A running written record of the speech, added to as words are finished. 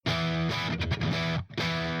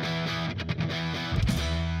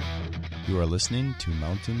You are listening to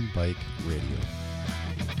Mountain Bike Radio.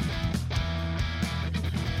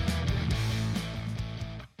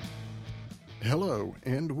 Hello,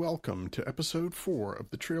 and welcome to episode 4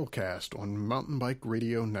 of the Trailcast on Mountain Bike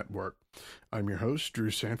Radio Network. I'm your host,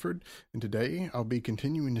 Drew Sanford, and today I'll be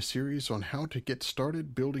continuing a series on how to get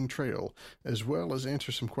started building trail, as well as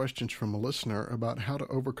answer some questions from a listener about how to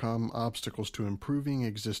overcome obstacles to improving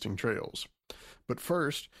existing trails. But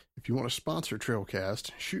first, if you want to sponsor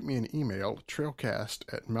Trailcast, shoot me an email,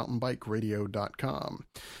 trailcast@mountainbikeradio.com.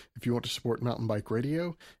 If you want to support Mountain Bike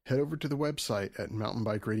Radio, head over to the website at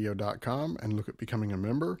mountainbikeradio.com and look at becoming a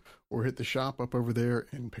member, or hit the shop up over there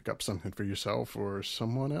and pick up something for yourself or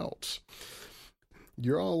someone else.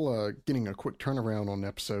 You're all getting a quick turnaround on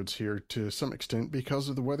episodes here to some extent because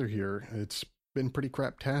of the weather here. It's been pretty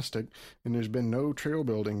craptastic, and there's been no trail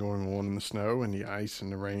building going on in the snow and the ice and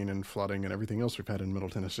the rain and flooding and everything else we've had in Middle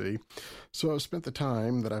Tennessee. So I've spent the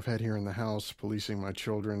time that I've had here in the house policing my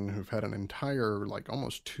children, who've had an entire,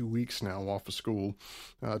 almost 2 weeks now off of school,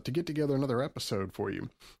 to get together another episode for you.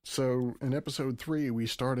 So in episode 3, we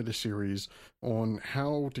started a series on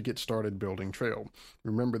how to get started building trail.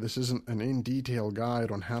 Remember, this isn't an in-detail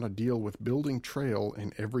guide on how to deal with building trail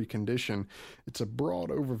in every condition. It's a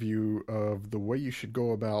broad overview of the way you should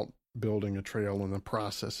go about building a trail and the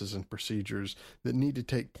processes and procedures that need to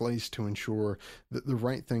take place to ensure that the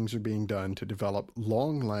right things are being done to develop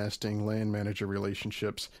long-lasting land manager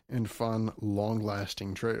relationships and fun,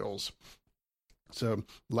 long-lasting trails. So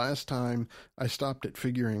last time I stopped at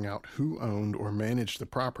figuring out who owned or managed the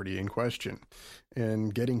property in question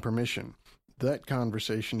and getting permission. That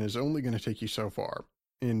conversation is only going to take you so far.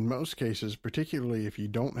 In most cases, particularly if you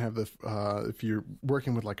don't have if you're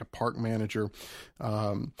working with a park manager,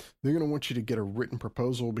 they're going to want you to get a written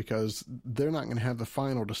proposal because they're not going to have the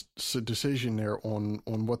final decision there on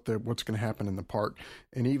what's going to happen in the park.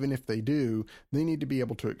 And even if they do, they need to be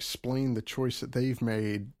able to explain the choice that they've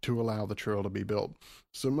made to allow the trail to be built.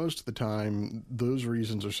 So most of the time, those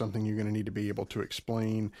reasons are something you're going to need to be able to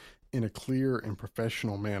explain in a clear and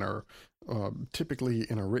professional manner, typically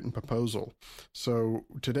in a written proposal. So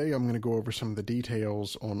today I'm going to go over some of the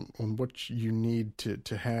details on what you need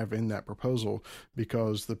to have in that proposal,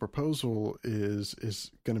 because the proposal is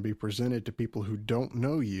going to be presented to people who don't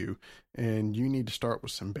know you, and you need to start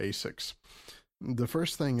with some basics. The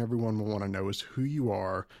first thing everyone will want to know is who you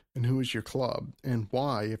are and who is your club, and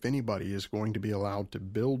why, if anybody, is going to be allowed to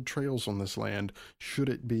build trails on this land, should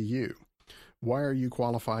it be you. Why are you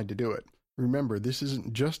qualified to do it? Remember, this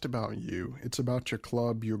isn't just about you. It's about your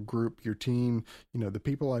club, your group, your team, the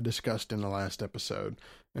people I discussed in the last episode.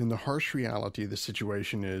 And the harsh reality of the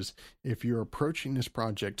situation is, if you're approaching this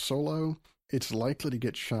project solo, it's likely to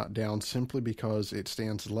get shot down simply because it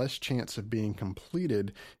stands less chance of being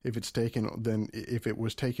completed if it's taken than if it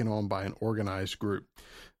was taken on by an organized group.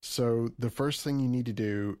 So the first thing you need to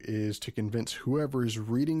do is to convince whoever is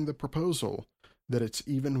reading the proposal that it's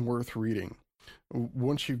even worth reading.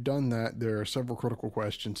 Once you've done that, there are several critical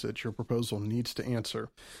questions that your proposal needs to answer.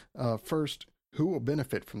 First, who will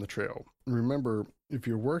benefit from the trail? Remember, if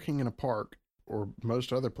you're working in a park, or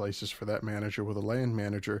most other places for that matter, with a land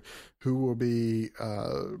manager who will be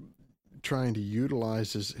trying to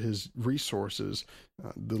utilize his resources,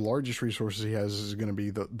 the largest resources he has is going to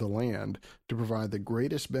be the land, to provide the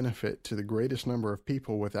greatest benefit to the greatest number of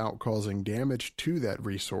people without causing damage to that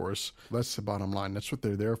resource. That's the bottom line. That's what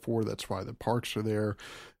they're there for. That's why the parks are there.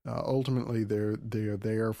 Ultimately, they're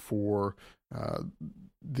there for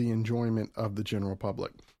the enjoyment of the general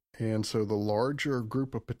public. And so the larger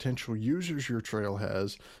group of potential users your trail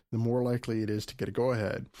has, the more likely it is to get a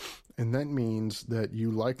go-ahead. And that means that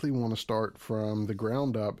you likely want to start from the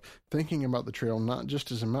ground up, thinking about the trail not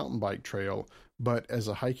just as a mountain bike trail, but as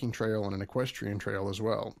a hiking trail and an equestrian trail as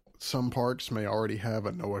well. Some parks may already have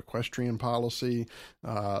a no equestrian policy.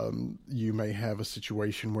 You may have a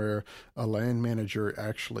situation where a land manager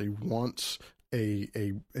actually wants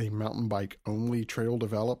a mountain bike only trail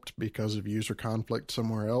developed because of user conflict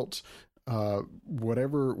somewhere else.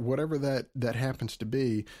 Whatever that happens to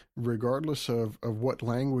be, regardless of what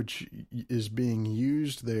language is being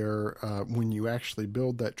used there, when you actually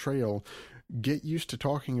build that trail, get used to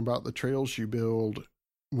talking about the trails you build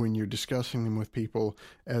when you're discussing them with people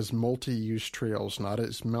as multi-use trails, not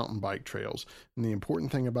as mountain bike trails. And the important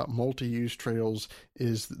thing about multi-use trails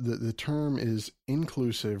is that the term is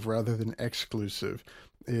inclusive rather than exclusive.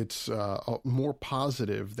 It's more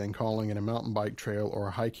positive than calling it a mountain bike trail or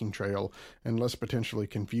a hiking trail, and less potentially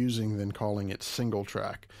confusing than calling it single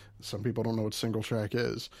track. Some people don't know what single track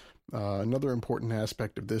is. Another important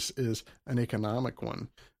aspect of this is an economic one.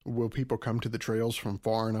 Will people come to the trails from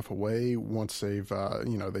far enough away once they've,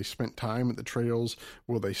 they spent time at the trails?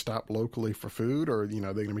 Will they stop locally for food, or,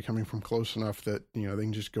 they're going to be coming from close enough that, they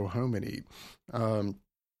can just go home and eat?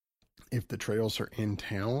 If the trails are in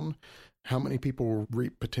town, how many people will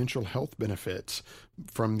reap potential health benefits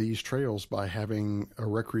from these trails by having a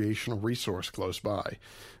recreational resource close by?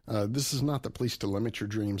 This is not the place to limit your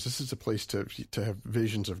dreams. This is a place to have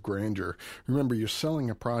visions of grandeur. Remember, you're selling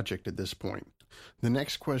a project at this point. The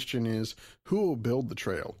next question is, who will build the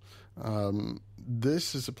trail?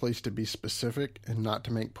 This is a place to be specific and not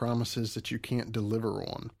to make promises that you can't deliver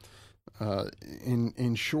on.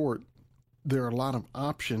 In short, there are a lot of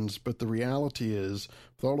options, but the reality is,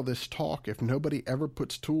 with all of this talk, if nobody ever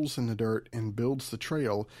puts tools in the dirt and builds the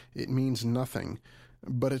trail, it means nothing.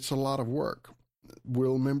 But it's a lot of work.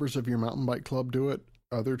 Will members of your mountain bike club do it?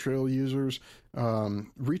 Other trail users?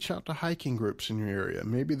 Reach out to hiking groups in your area.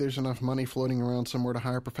 Maybe there's enough money floating around somewhere to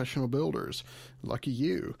hire professional builders. Lucky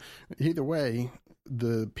you. Either way,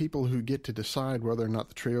 the people who get to decide whether or not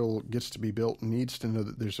the trail gets to be built needs to know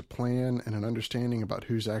that there's a plan and an understanding about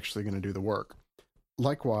who's actually going to do the work.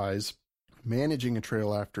 Likewise, managing a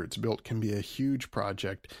trail after it's built can be a huge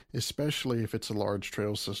project, especially if it's a large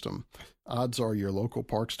trail system. Odds are your local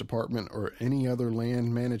parks department or any other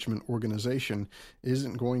land management organization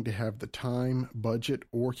isn't going to have the time, budget,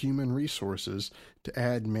 or human resources to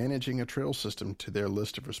add managing a trail system to their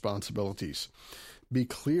list of responsibilities. Be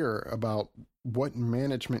clear about what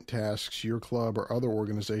management tasks your club or other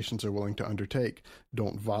organizations are willing to undertake.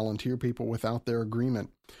 Don't volunteer people without their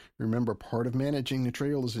agreement. Remember, part of managing the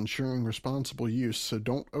trail is ensuring responsible use, so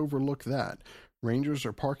don't overlook that. Rangers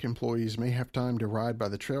or park employees may have time to ride by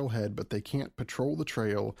the trailhead, but they can't patrol the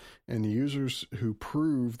trail, and users who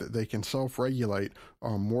prove that they can self-regulate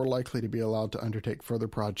are more likely to be allowed to undertake further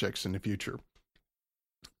projects in the future.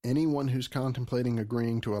 Anyone who's contemplating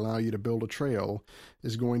agreeing to allow you to build a trail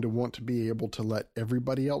is going to want to be able to let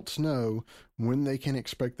everybody else know when they can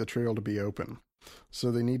expect the trail to be open.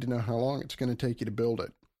 So they need to know how long it's going to take you to build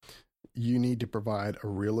it. You need to provide a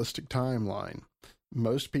realistic timeline.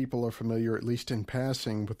 Most people are familiar, at least in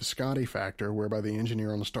passing, with the Scotty factor, whereby the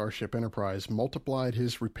engineer on the Starship Enterprise multiplied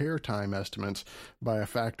his repair time estimates by a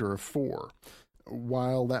factor of 4.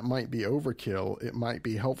 While that might be overkill, it might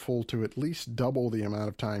be helpful to at least double the amount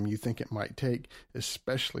of time you think it might take,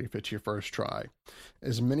 especially if it's your first try.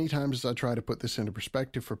 As many times as I try to put this into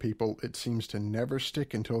perspective for people, it seems to never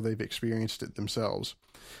stick until they've experienced it themselves.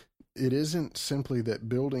 It isn't simply that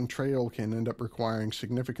building trail can end up requiring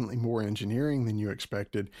significantly more engineering than you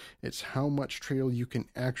expected, it's how much trail you can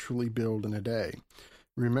actually build in a day.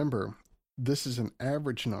 Remember, this is an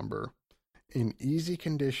average number. In easy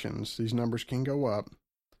conditions, these numbers can go up,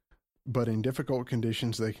 but in difficult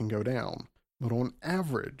conditions, they can go down. But on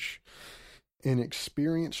average, an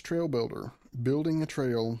experienced trail builder building a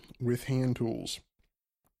trail with hand tools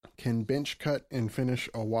can bench cut and finish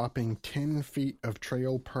a whopping 10 feet of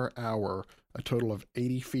trail per hour, a total of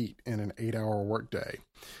 80 feet in an 8-hour workday.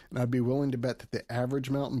 And I'd be willing to bet that the average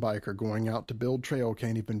mountain biker going out to build trail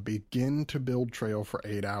can't even begin to build trail for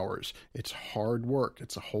 8 hours. It's hard work.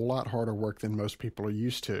 It's a whole lot harder work than most people are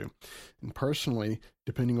used to. And personally,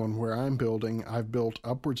 depending on where I'm building, I've built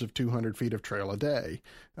upwards of 200 feet of trail a day.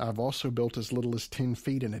 I've also built as little as 10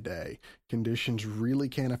 feet in a day. Conditions really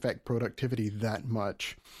can affect productivity that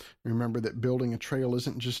much. Remember that building a trail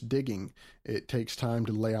isn't just digging. It takes time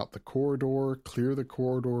to lay out the corridor, clear the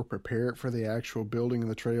corridor, prepare it for the actual building of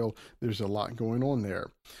the trail. There's a lot going on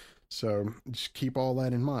there. So just keep all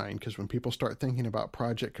that in mind, because when people start thinking about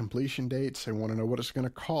project completion dates, they want to know what it's going to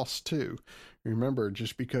cost too. Remember,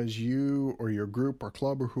 just because you or your group or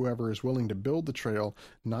club or whoever is willing to build the trail,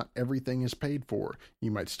 not everything is paid for.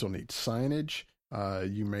 You might still need signage.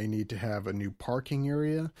 You may need to have a new parking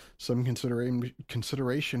area. Some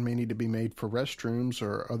consideration may need to be made for restrooms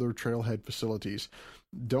or other trailhead facilities.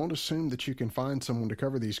 Don't assume that you can find someone to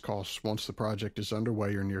cover these costs once the project is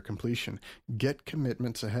underway or near completion. Get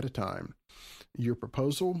commitments ahead of time. Your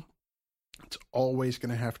proposal, it's always going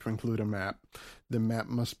to have to include a map. The map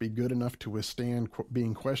must be good enough to withstand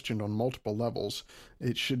being questioned on multiple levels.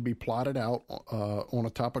 It should be plotted out on a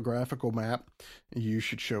topographical map. You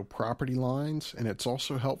should show property lines, and it's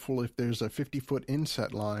also helpful if there's a 50-foot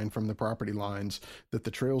inset line from the property lines that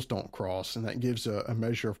the trails don't cross, and that gives a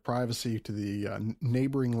measure of privacy to the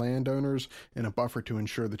neighboring landowners and a buffer to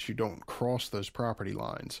ensure that you don't cross those property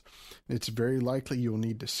lines. It's very likely you'll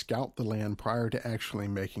need to scout the land prior to actually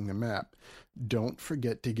making the map. Don't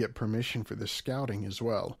forget to get permission for the scouting as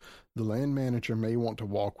well. The land manager may want to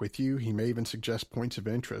walk with you. He may even suggest points of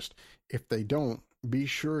interest. If they don't, be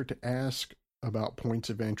sure to ask about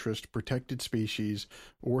points of interest, protected species,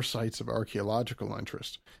 or sites of archaeological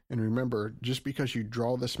interest. And remember, just because you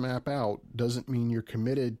draw this map out doesn't mean you're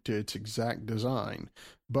committed to its exact design.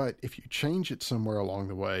 But if you change it somewhere along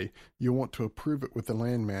the way, you'll want to approve it with the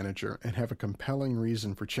land manager and have a compelling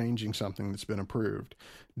reason for changing something that's been approved.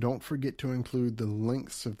 Don't forget to include the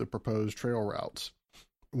lengths of the proposed trail routes.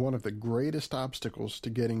 One of the greatest obstacles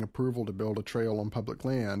to getting approval to build a trail on public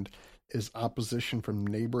land is opposition from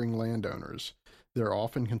neighboring landowners. They're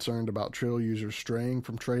often concerned about trail users straying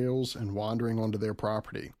from trails and wandering onto their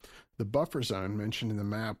property. The buffer zone mentioned in the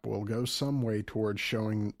map will go some way towards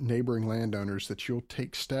showing neighboring landowners that you'll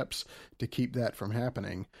take steps to keep that from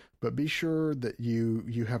happening, but be sure that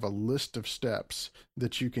you have a list of steps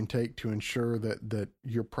that you can take to ensure that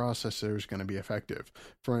your process there is going to be effective.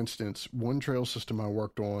 For instance, one trail system I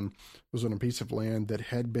worked on was on a piece of land that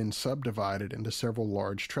had been subdivided into several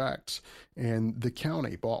large tracts, and the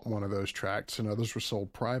county bought one of those tracts and others were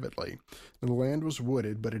sold privately. And the land was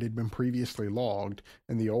wooded, but it had been previously logged,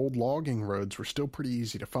 and the old logging roads were still pretty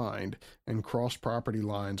easy to find and crossed property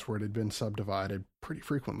lines where it had been subdivided pretty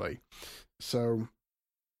frequently. So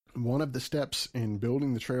one of the steps in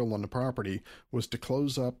building the trail on the property was to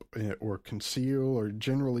close up or conceal or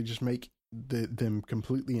generally just make them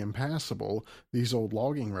completely impassable, these old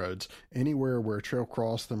logging roads, anywhere where a trail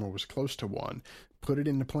crossed them or was close to one. Put it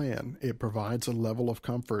in the plan. It provides a level of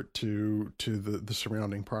comfort to the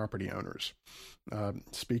surrounding property owners.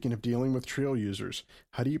 Speaking of dealing with trail users,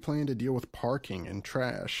 how do you plan to deal with parking and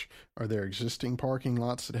trash? Are there existing parking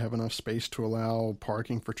lots that have enough space to allow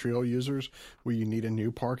parking for trail users? Will you need a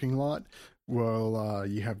new parking lot? Will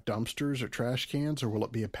you have dumpsters or trash cans, or will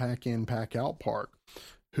it be a pack-in, pack-out park?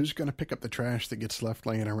 Who's going to pick up the trash that gets left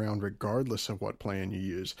laying around regardless of what plan you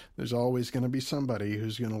use? There's always going to be somebody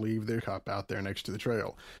who's going to leave their cup out there next to the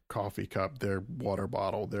trail. Coffee cup, their water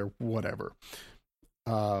bottle, their whatever.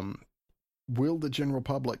 Will the general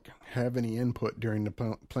public have any input during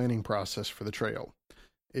the planning process for the trail?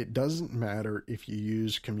 It doesn't matter if you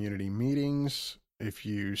use community meetings, if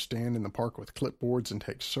you stand in the park with clipboards and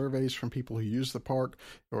take surveys from people who use the park,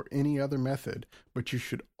 or any other method, but you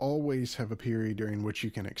should always have a period during which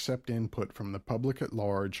you can accept input from the public at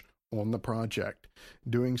large on the project.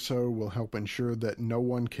 Doing so will help ensure that no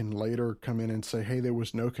one can later come in and say, hey, there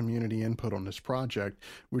was no community input on this project,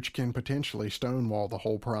 which can potentially stonewall the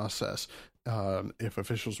whole process. If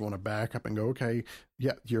officials want to back up and go, okay,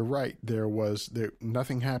 yeah, you're right,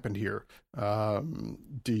 nothing happened here.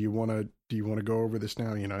 Do you want to go over this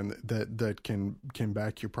now? And that can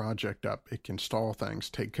back your project up. It can stall things.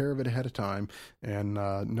 Take care of it ahead of time, and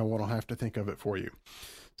no one will have to think of it for you.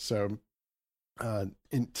 So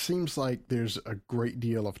it seems like there's a great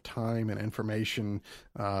deal of time and information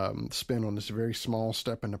spent on this very small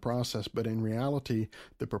step in the process, but in reality,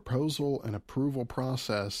 the proposal and approval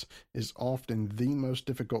process is often the most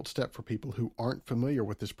difficult step for people who aren't familiar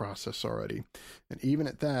with this process already. And even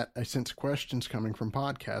at that, I sense questions coming from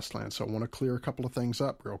podcast land, so I want to clear a couple of things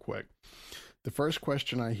up real quick. The first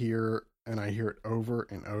question I hear, and I hear it over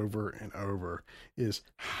and over and over, is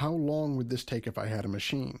how long would this take if I had a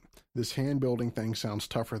machine? This hand building thing sounds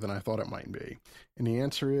tougher than I thought it might be. And the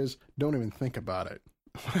answer is, don't even think about it.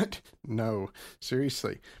 What? No,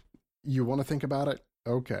 seriously. You want to think about it?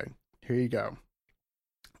 Okay, here you go.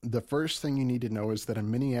 The first thing you need to know is that a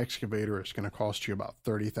mini excavator is going to cost you about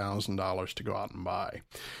 $30,000 to go out and buy.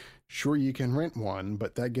 Sure, you can rent one,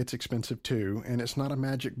 but that gets expensive too, and it's not a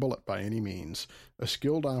magic bullet by any means. A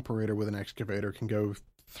skilled operator with an excavator can go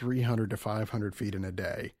 300 to 500 feet in a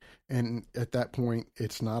day, and at that point,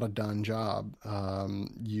 it's not a done job.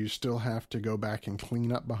 You still have to go back and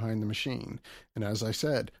clean up behind the machine. And as I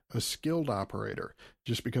said, a skilled operator.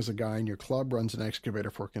 Just because a guy in your club runs an excavator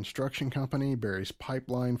for a construction company, buries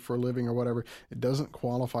pipeline for a living or whatever, it doesn't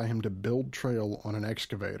qualify him to build trail on an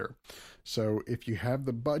excavator. So if you have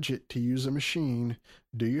the budget to use a machine,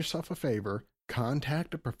 do yourself a favor,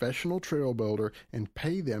 contact a professional trail builder and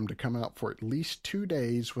pay them to come out for at least 2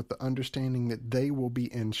 days with the understanding that they will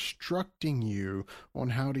be instructing you on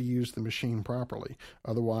how to use the machine properly.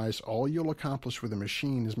 Otherwise, all you'll accomplish with a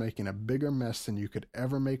machine is making a bigger mess than you could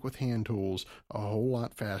ever make with hand tools a whole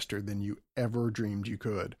lot faster than you ever dreamed you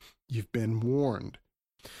could. You've been warned.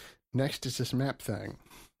 Next is this map thing.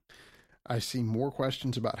 I see more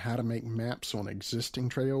questions about how to make maps on existing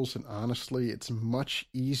trails, and honestly, it's much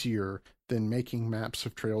easier than making maps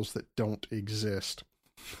of trails that don't exist.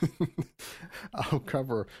 I'll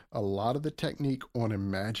cover a lot of the technique on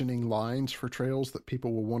imagining lines for trails that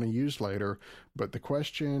people will want to use later, but the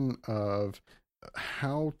question of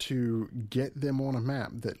how to get them on a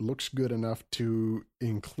map that looks good enough to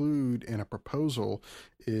include in a proposal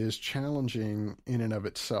is challenging in and of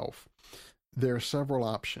itself. There are several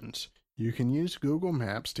options. You can use Google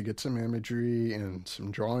Maps to get some imagery and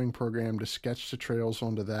some drawing program to sketch the trails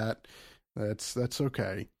onto that. That's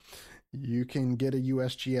okay. You can get a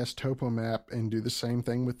USGS topo map and do the same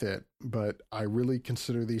thing with it, but I really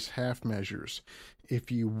consider these half measures.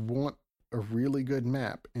 If you want a really good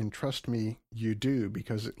map, and trust me, you do,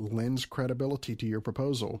 because it lends credibility to your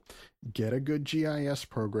proposal, get a good GIS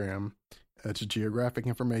program. It's a geographic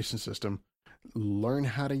information system. Learn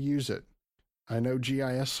how to use it. I know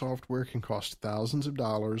GIS software can cost thousands of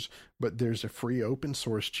dollars, but there's a free open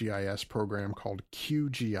source GIS program called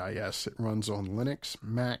QGIS. It runs on Linux,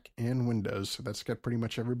 Mac, and Windows, so that's got pretty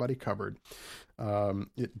much everybody covered.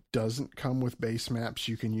 It doesn't come with base maps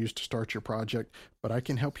you can use to start your project, but I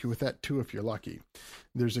can help you with that too if you're lucky.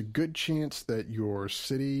 There's a good chance that your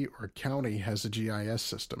city or county has a GIS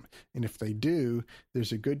system, and if they do,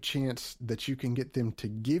 there's a good chance that you can get them to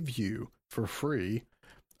give you for free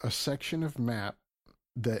a section of map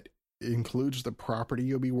that includes the property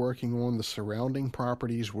you'll be working on, the surrounding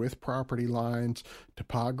properties with property lines,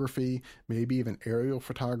 topography, maybe even aerial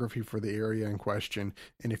photography for the area in question.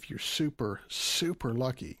 And if you're super, super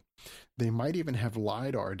lucky, they might even have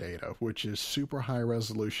LiDAR data, which is super high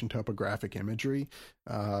resolution topographic imagery.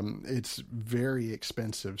 It's very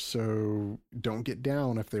expensive, so don't get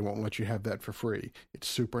down if they won't let you have that for free. It's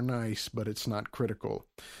super nice, but it's not critical.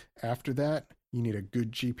 After that, you need a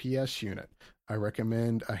good GPS unit. I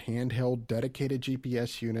recommend a handheld dedicated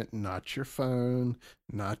GPS unit, not your phone,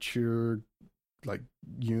 not your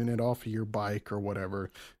unit off of your bike or whatever.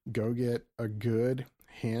 Go get a good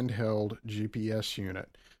handheld GPS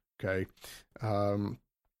unit. Okay.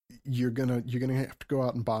 You're gonna have to go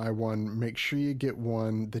out and buy one. Make sure you get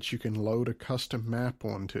one that you can load a custom map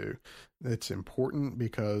onto. That's important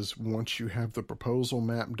because once you have the proposal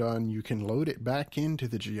map done, you can load it back into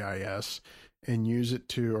the GIS and use it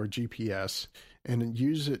to, or GPS, and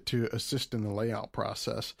use it to assist in the layout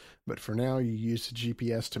process. But for now, you use the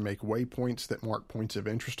GPS to make waypoints that mark points of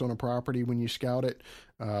interest on a property when you scout it.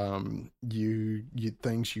 You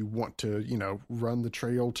things you want to, run the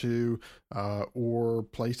trail to, or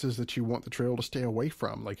places that you want the trail to stay away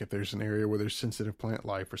from. Like if there's an area where there's sensitive plant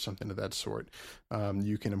life or something of that sort.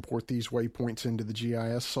 You can import these waypoints into the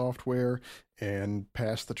GIS software and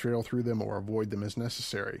pass the trail through them or avoid them as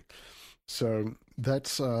necessary. So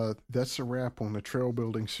that's a wrap on the trail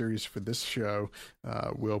building series for this show.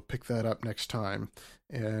 We'll pick that up next time.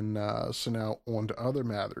 And so now on to other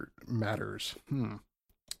matters.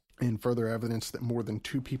 In further evidence that more than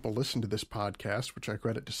 2 people listen to this podcast, which I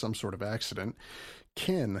credit to some sort of accident,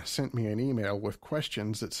 Ken sent me an email with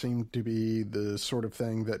questions that seemed to be the sort of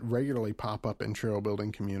thing that regularly pop up in trail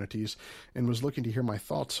building communities and was looking to hear my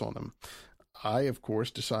thoughts on them. I, of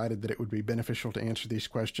course, decided that it would be beneficial to answer these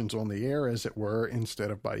questions on the air, as it were,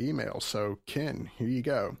 instead of by email. So, Ken, here you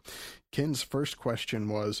go. Ken's first question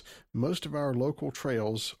was, most of our local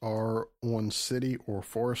trails are on city or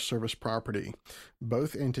Forest Service property.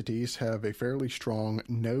 Both entities have a fairly strong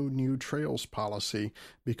no new trails policy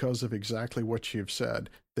because of exactly what you've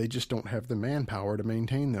said. They just don't have the manpower to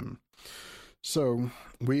maintain them. So,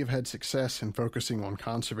 we have had success in focusing on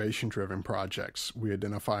conservation-driven projects. We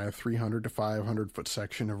identify a 300 to 500-foot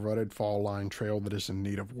section of rutted fall line trail that is in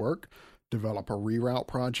need of work, develop a reroute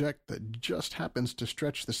project that just happens to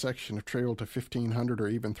stretch the section of trail to 1,500 or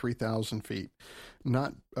even 3,000 feet.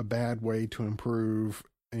 Not a bad way to improve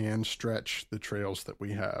and stretch the trails that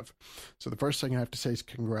we have. So the first thing I have to say is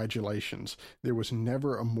congratulations. There was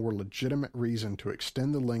never a more legitimate reason to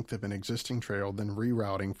extend the length of an existing trail than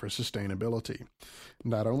rerouting for sustainability.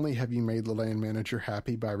 Not only have you made the land manager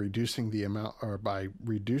happy by reducing the amount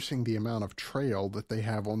of trail that they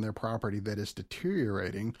have on their property that is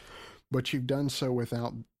deteriorating, but you've done so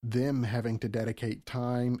without them having to dedicate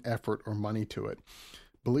time, effort, or money to it.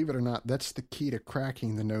 Believe it or not, that's the key to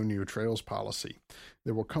cracking the no new trails policy.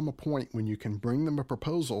 There will come a point when you can bring them a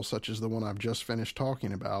proposal such as the one I've just finished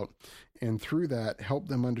talking about, and through that help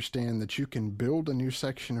them understand that you can build a new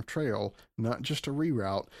section of trail, not just a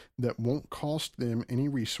reroute, that won't cost them any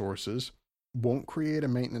resources, won't create a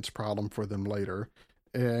maintenance problem for them later,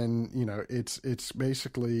 and it's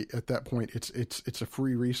basically at that point it's a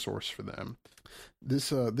free resource for them.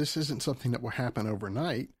 This isn't something that will happen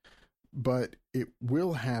overnight, but it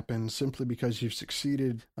will happen simply because you've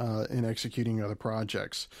succeeded in executing other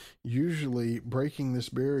projects. Usually, breaking this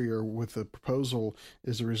barrier with a proposal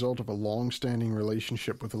is a result of a long-standing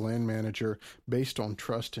relationship with the land manager based on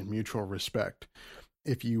trust and mutual respect.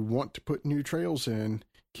 If you want to put new trails in,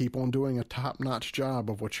 Keep on doing a top-notch job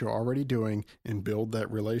of what you're already doing and build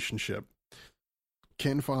that relationship.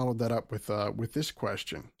 Ken followed that up with this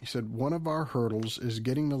question. He said, one of our hurdles is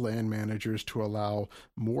getting the land managers to allow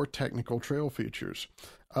more technical trail features.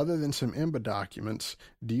 Other than some IMBA documents,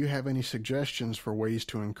 do you have any suggestions for ways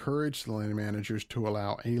to encourage the land managers to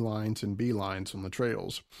allow A lines and B lines on the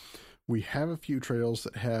trails? We have a few trails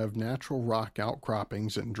that have natural rock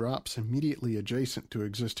outcroppings and drops immediately adjacent to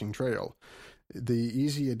existing trail. The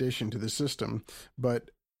easy addition to the system, but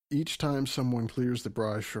each time someone clears the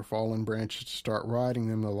brush or fallen branches to start riding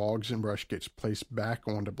them, the logs and brush gets placed back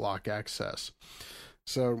onto block access.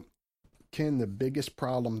 So, Ken, the biggest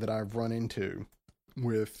problem that I've run into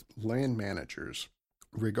with land managers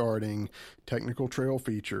regarding technical trail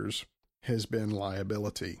features has been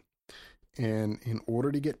liability. And in order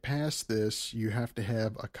to get past this, you have to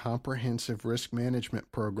have a comprehensive risk management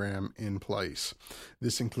program in place.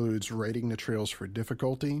 This includes rating the trails for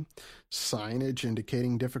difficulty, signage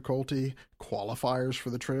indicating difficulty, qualifiers for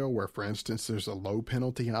the trail where, for instance, there's a low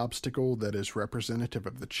penalty obstacle that is representative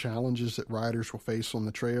of the challenges that riders will face on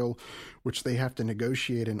the trail, which they have to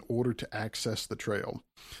negotiate in order to access the trail.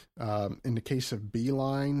 In the case of B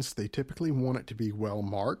lines, they typically want it to be well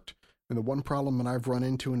marked. And the one problem that I've run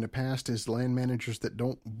into in the past is land managers that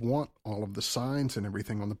don't want all of the signs and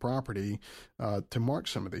everything on the property to mark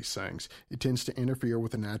some of these things. It tends to interfere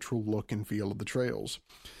with the natural look and feel of the trails.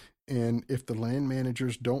 And if the land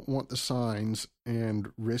managers don't want the signs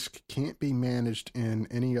and risk can't be managed in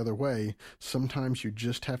any other way, sometimes you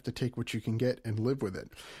just have to take what you can get and live with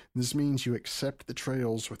it. This means you accept the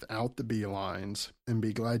trails without the B lines and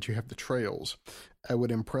be glad you have the trails. I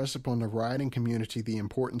would impress upon the riding community the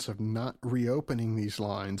importance of not reopening these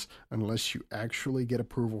lines unless you actually get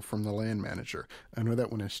approval from the land manager. I know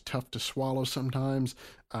that one is tough to swallow sometimes.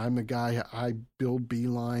 I'm the guy, I build B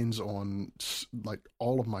lines on like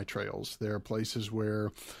all of my trails. There are places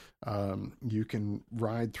where you can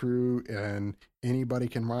ride through and anybody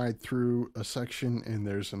can ride through a section, and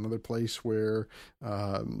there's another place where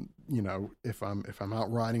if I'm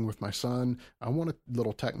out riding with my son, I want a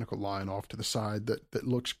little technical line off to the side that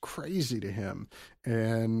looks crazy to him,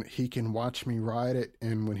 and he can watch me ride it.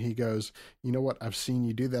 And when he goes, you know what, I've seen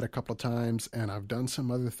you do that a couple of times, and I've done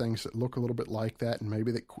some other things that look a little bit like that, and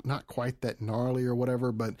maybe that not quite that gnarly or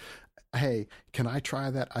whatever, but hey, can I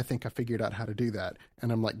try that? I think I figured out how to do that.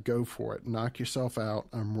 And I'm like, go for it. Knock yourself out.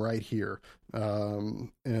 I'm right here.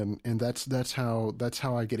 And that's how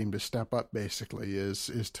I get him to step up, basically,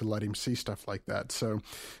 is to let him see stuff like that. So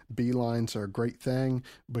B lines are a great thing,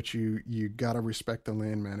 but you got to respect the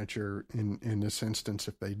land manager in this instance.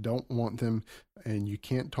 If they don't want them and you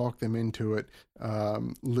can't talk them into it,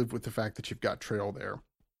 live with the fact that you've got trail there.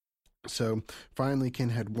 So finally, Ken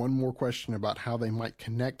had one more question about how they might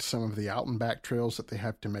connect some of the out and back trails that they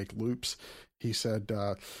have to make loops. He said,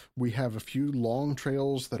 we have a few long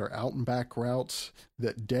trails that are out and back routes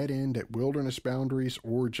that dead end at wilderness boundaries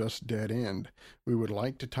or just dead end. We would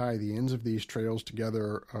like to tie the ends of these trails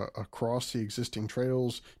together across the existing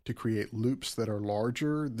trails to create loops that are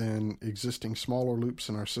larger than existing smaller loops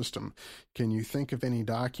in our system. Can you think of any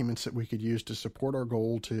documents that we could use to support our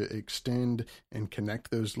goal to extend and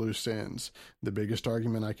connect those loose ends? The biggest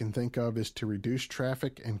argument I can think of is to reduce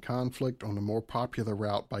traffic and conflict on a more popular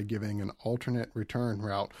route by giving an alternate return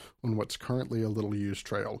route on what's currently a little used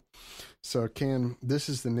trail. So Ken, this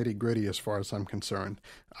is the nitty gritty as far as I'm concerned.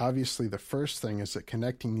 Obviously, the first thing is that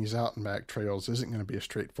connecting these out and back trails isn't going to be a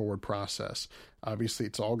straightforward process. Obviously,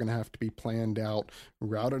 it's all going to have to be planned out,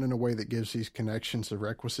 routed in a way that gives these connections the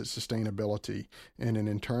requisite sustainability. And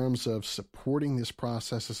in terms of supporting this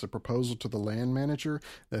process as a proposal to the land manager,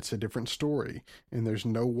 that's a different story. And there's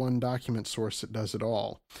no one document source that does it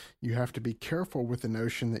all. You have to be careful with the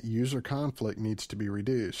notion that user conflict needs to be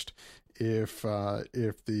reduced. If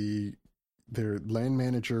their land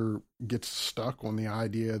manager gets stuck on the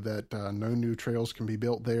idea that no new trails can be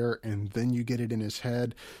built there, and then you get it in his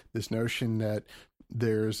head, this notion that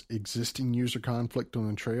there's existing user conflict on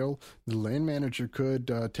the trail, the land manager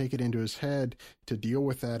could take it into his head to deal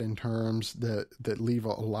with that in terms that leave a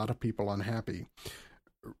lot of people unhappy.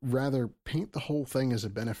 Rather, paint the whole thing as a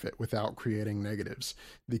benefit without creating negatives.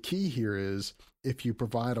 The key here is, if you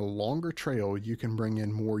provide a longer trail, you can bring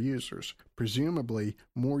in more users. Presumably,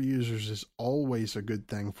 more users is always a good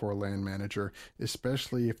thing for a land manager,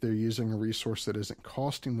 especially if they're using a resource that isn't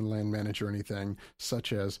costing the land manager anything,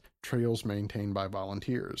 such as trails maintained by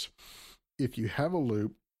volunteers. If you have a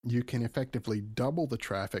loop, you can effectively double the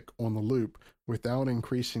traffic on the loop without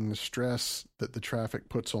increasing the stress that the traffic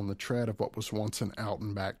puts on the tread of what was once an out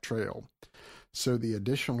and back trail. So the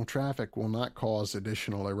additional traffic will not cause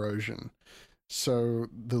additional erosion. So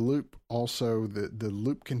the loop also, the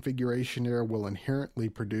loop configuration there will inherently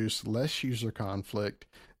produce less user conflict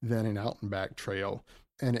than an out and back trail,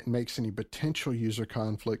 and it makes any potential user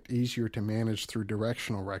conflict easier to manage through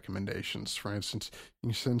directional recommendations. For instance,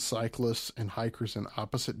 you can send cyclists and hikers in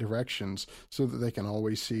opposite directions so that they can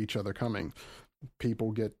always see each other coming.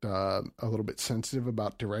 People get a little bit sensitive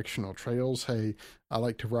about directional trails. Hey, I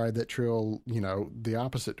like to ride that trail, the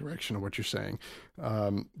opposite direction of what you're saying.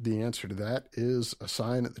 The answer to that is a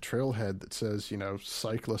sign at the trailhead that says,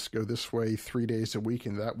 cyclists go this way 3 days a week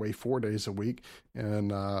and that way 4 days a week,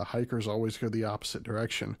 and hikers always go the opposite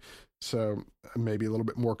direction. So maybe a little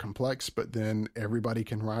bit more complex, but then everybody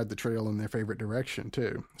can ride the trail in their favorite direction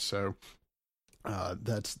too. So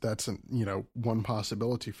that's one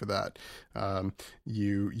possibility for that.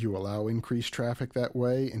 You allow increased traffic that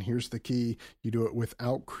way, and here's the key: you do it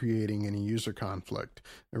without creating any user conflict.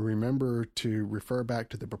 And remember to refer back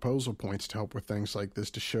to the proposal points to help with things like this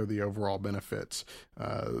to show the overall benefits.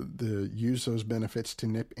 Use those benefits to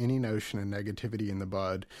nip any notion of negativity in the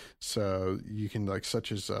bud. So you can,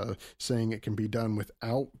 such as saying it can be done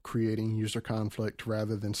without creating user conflict,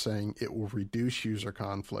 rather than saying it will reduce user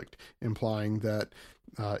conflict, implying that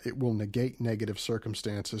it will negate negative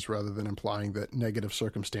circumstances rather than implying that negative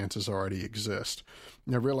circumstances already exist.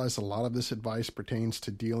 Now, I realize a lot of this advice pertains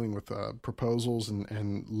to dealing with proposals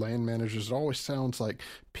and land managers. It always sounds like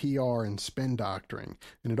PR and spin doctoring,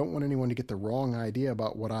 and I don't want anyone to get the wrong idea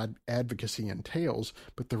about what advocacy entails,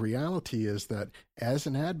 but the reality is that as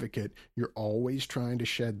an advocate, you're always trying to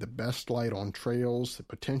shed the best light on trails, the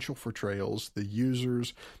potential for trails, the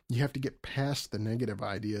users. You have to get past the negative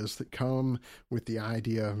ideas that come with the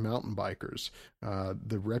idea of mountain bikers.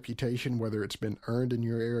 The reputation, whether it's been earned in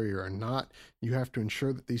your area or not, you have to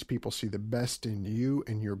ensure that these people see the best in you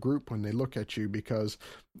and your group when they look at you, because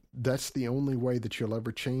that's the only way that you'll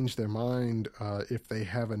ever change their mind if they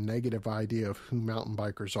have a negative idea of who mountain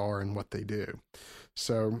bikers are and what they do.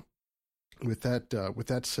 So with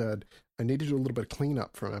that said, I need to do a little bit of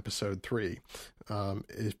cleanup from episode 3.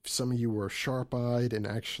 If some of you were sharp-eyed and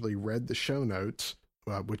actually read the show notes,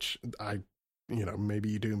 which maybe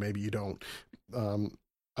you do, maybe you don't,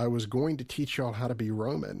 I was going to teach y'all how to be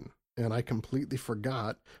Roman, and I completely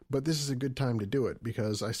forgot, but this is a good time to do it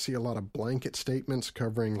because I see a lot of blanket statements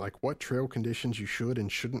covering what trail conditions you should and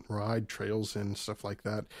shouldn't ride trails in, stuff like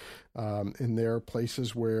that. And there are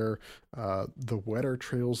places where the wetter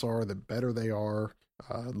trails are, the better they are.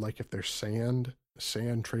 Like if there's sand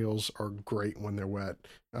trails are great when they're wet.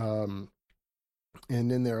 And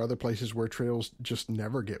then there are other places where trails just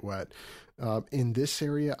never get wet. In this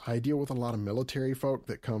area, I deal with a lot of military folk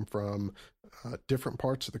that come from different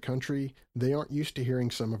parts of the country. They aren't used to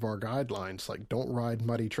hearing some of our guidelines, like don't ride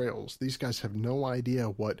muddy trails. These guys have no idea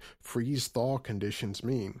what freeze-thaw conditions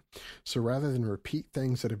mean. So rather than repeat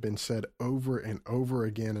things that have been said over and over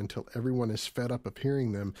again until everyone is fed up of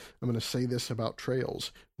hearing them, I'm going to say this about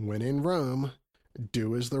trails. When in Rome,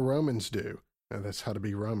 do as the Romans do. Now, that's how to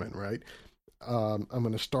be Roman, right? I'm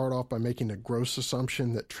going to start off by making a gross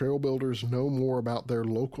assumption that trail builders know more about their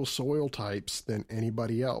local soil types than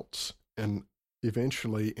anybody else. And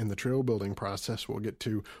eventually in the trail building process, we'll get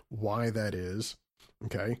to why that is.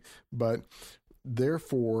 Okay. But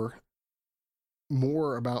therefore,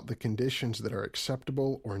 more about the conditions that are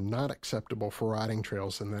acceptable or not acceptable for riding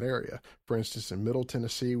trails in that area. For instance, in Middle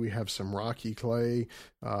Tennessee, we have some rocky clay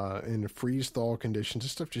in freeze-thaw conditions.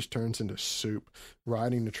 This stuff just turns into soup.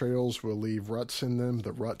 Riding the trails will leave ruts in them.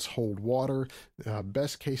 The ruts hold water.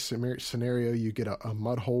 Best case scenario, you get a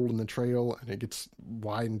mud hole in the trail and it gets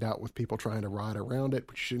widened out with people trying to ride around it,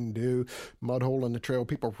 which you shouldn't do. Mud hole in the trail,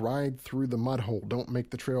 people ride through the mud hole. Don't make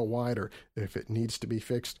the trail wider. If it needs to be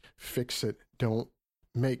fixed, fix it. Don't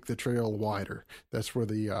make the trail wider. That's where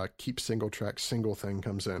the keep single track single thing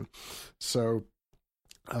comes in. So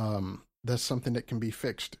that's something that can be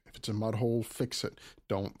fixed. If it's a mud hole, fix it.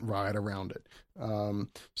 Don't ride around it.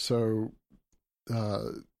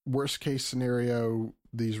 Worst case scenario,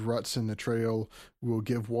 these ruts in the trail will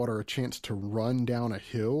give water a chance to run down a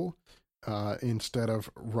hill instead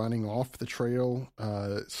of running off the trail.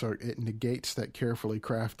 So it negates that carefully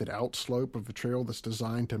crafted outslope of the trail that's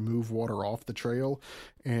designed to move water off the trail,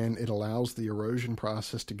 and it allows the erosion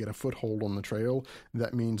process to get a foothold on the trail.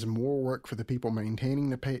 That means more work for the people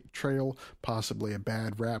maintaining the trail, possibly a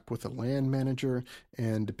bad rap with the land manager,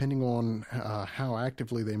 and depending on how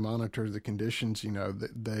actively they monitor the conditions,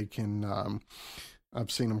 they can... I've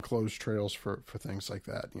seen them close trails for things like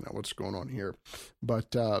that, what's going on here.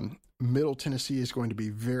 But Middle Tennessee is going to be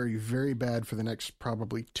very, very bad for the next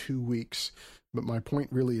probably 2 weeks. But my point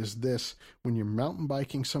really is this: when you're mountain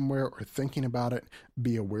biking somewhere or thinking about it,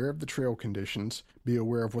 be aware of the trail conditions, be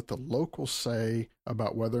aware of what the locals say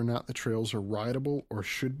about whether or not the trails are rideable or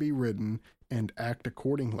should be ridden, and act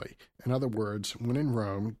accordingly. In other words, when in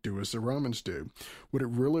Rome, do as the Romans do. What it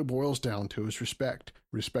really boils down to is respect.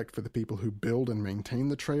 Respect for the people who build and maintain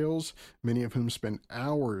the trails, many of whom spend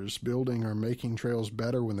hours building or making trails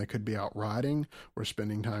better when they could be out riding or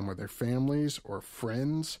spending time with their families or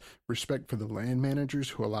friends. Respect for the land managers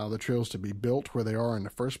who allow the trails to be built where they are in the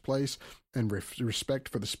first place, and respect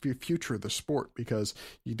for the future of the sport, because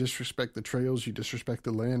you disrespect the trails, you disrespect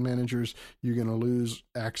the land managers, you're going to lose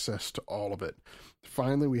access to all of it.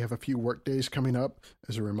 Finally, we have a few work days coming up.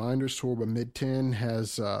 As a reminder, Sorba Mid-10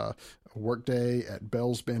 has a work day at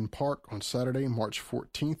Bells Bend Park on Saturday, March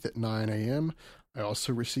 14th at 9 a.m. I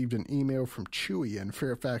also received an email from Chewy in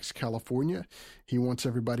Fairfax, California. He wants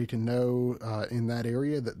everybody to know in that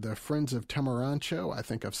area that the Friends of Tamarancho, I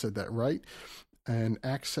think I've said that right, and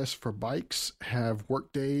Access for Bikes have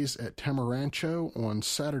work days at Tamarancho on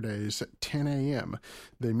Saturdays at 10 a.m.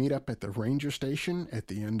 They meet up at the Ranger Station at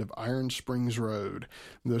the end of Iron Springs Road.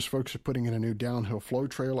 Those folks are putting in a new downhill flow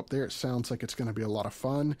trail up there. It sounds like it's going to be a lot of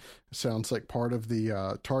fun. It sounds like part of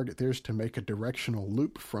the target there is to make a directional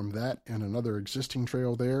loop from that and another existing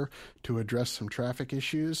trail there to address some traffic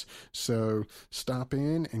issues. So stop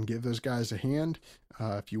in and give those guys a hand.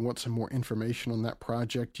 If you want some more information on that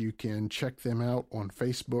project, you can check them out on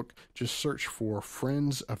Facebook. Just search for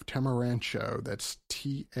Friends of Tamarancho. That's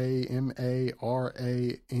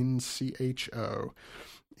Tamarancho.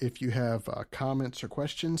 If you have comments or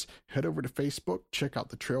questions, head over to Facebook. Check out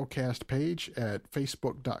the Trailcast page at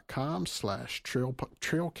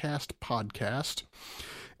facebook.com/Trailcast Podcast.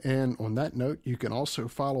 And on that note, you can also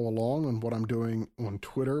follow along on what I'm doing on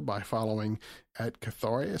Twitter by following at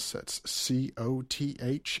Cotharius, that's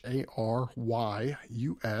COTHARYUS,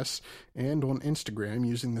 and on Instagram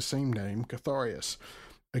using the same name, Cotharius.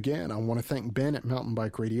 Again, I want to thank Ben at Mountain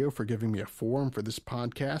Bike Radio for giving me a forum for this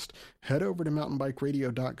podcast. Head over to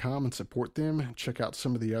mountainbikeradio.com and support them. Check out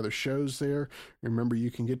some of the other shows there. Remember, you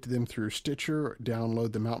can get to them through Stitcher, or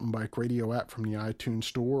download the Mountain Bike Radio app from the iTunes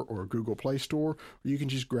Store or Google Play Store, or you can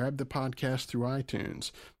just grab the podcast through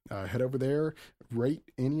iTunes. Head over there, rate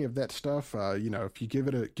any of that stuff. If you give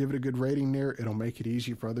it a good rating there, it'll make it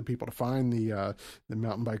easy for other people to find the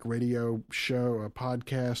Mountain Bike Radio show, a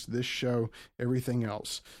podcast, this show, everything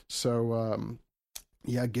else. So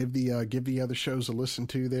give the other shows a listen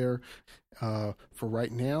to there. For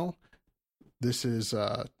right now, this is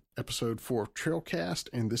episode 4 of Trailcast,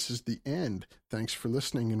 and this is the end. Thanks for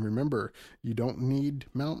listening, and remember, you don't need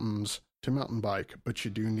mountains to mountain bike, but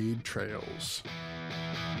you do need trails.